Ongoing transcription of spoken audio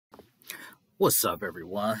What's up,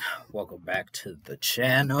 everyone? Welcome back to the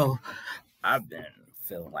channel. I've been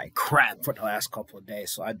feeling like crap for the last couple of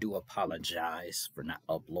days, so I do apologize for not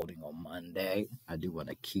uploading on Monday. I do want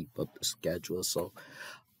to keep up the schedule, so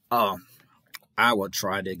um, I will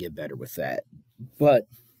try to get better with that. But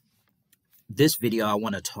this video, I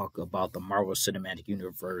want to talk about the Marvel Cinematic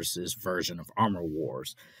Universe's version of Armor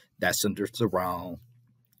Wars that centers around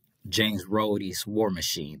James Rhodey's War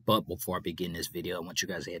Machine. But before I begin this video, I want you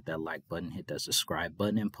guys to hit that like button, hit that subscribe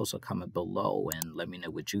button, and post a comment below and let me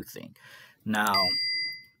know what you think. Now,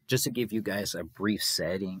 just to give you guys a brief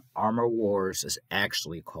setting, Armor Wars is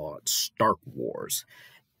actually called Stark Wars.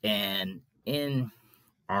 And in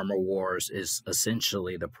Armor Wars is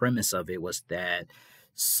essentially the premise of it was that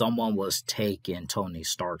someone was taking Tony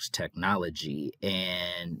Stark's technology,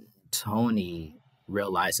 and Tony,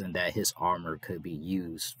 realizing that his armor could be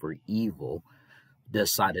used for evil,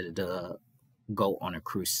 decided to go on a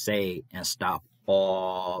crusade and stop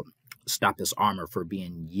his armor from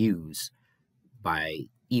being used by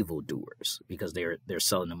evildoers, because they're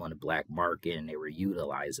selling them on the black market and they were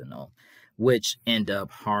utilizing them, which ended up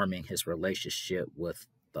harming his relationship with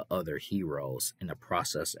the other heroes in the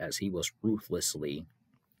process, as he was ruthlessly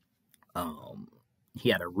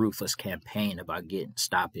he had a ruthless campaign about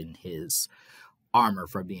stopping his armor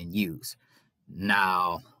from being used.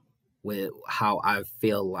 Now, with how I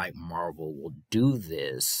feel like Marvel will do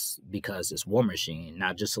this, because it's War Machine.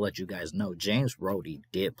 Now, just to let you guys know, James Rhodey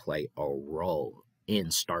did play a role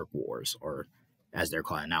in Stark Wars, or as they're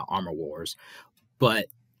calling now, Armor Wars, but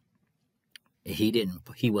he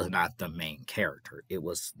was not the main character. It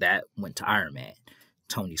was that went to Iron Man,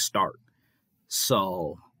 Tony Stark.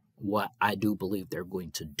 So what I do believe they're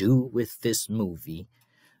going to do with this movie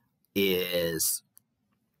is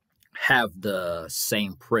have the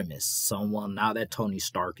same premise. Someone, now that Tony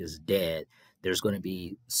Stark is dead, there's going to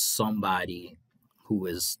be somebody who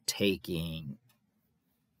is taking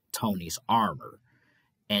Tony's armor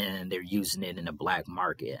and they're using it in the black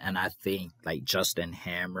market. And I think like Justin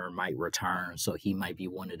Hammer might return, so he might be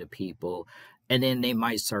one of the people. And then they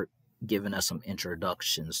might start giving us some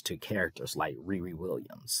introductions to characters like Riri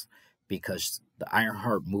Williams, because the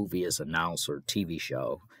Ironheart movie is announced, or TV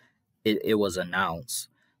show. It was announced.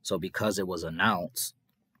 So because it was announced,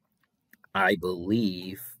 I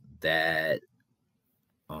believe that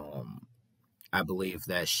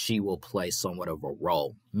she will play somewhat of a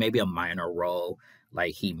role, maybe a minor role,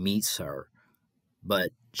 like he meets her, but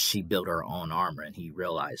she built her own armor and he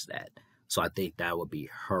realized that. So I think that would be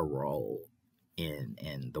her role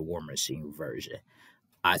in the War Machine version.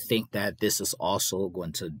 I think that this is also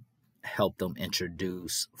going to help them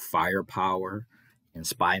introduce Firepower and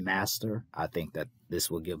Spy Master. I think that this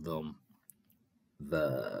will give them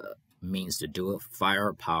the means to do it.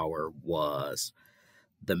 Firepower was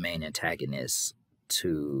the main antagonist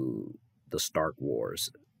to the Stark Wars,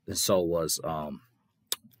 and so was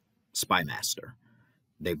Spy Master.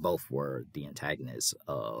 They both were the antagonists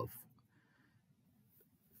of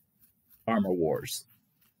Armor Wars,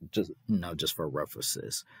 just for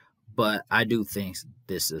references. But I do think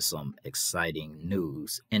this is some exciting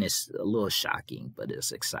news, and it's a little shocking, but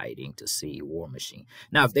it's exciting to see War Machine.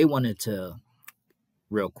 Now, if they wanted to,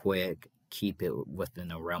 real quick, keep it within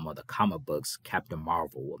the realm of the comic books, Captain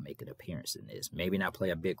Marvel will make an appearance in this. Maybe not play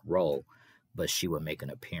a big role, but she will make an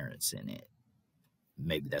appearance in it.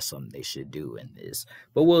 Maybe that's something they should do in this.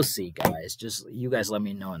 But we'll see, guys. Just you guys let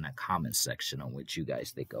me know in the comment section on what you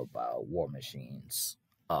guys think about War Machine's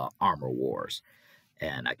Armor Wars.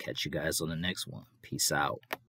 And I catch you guys on the next one. Peace out.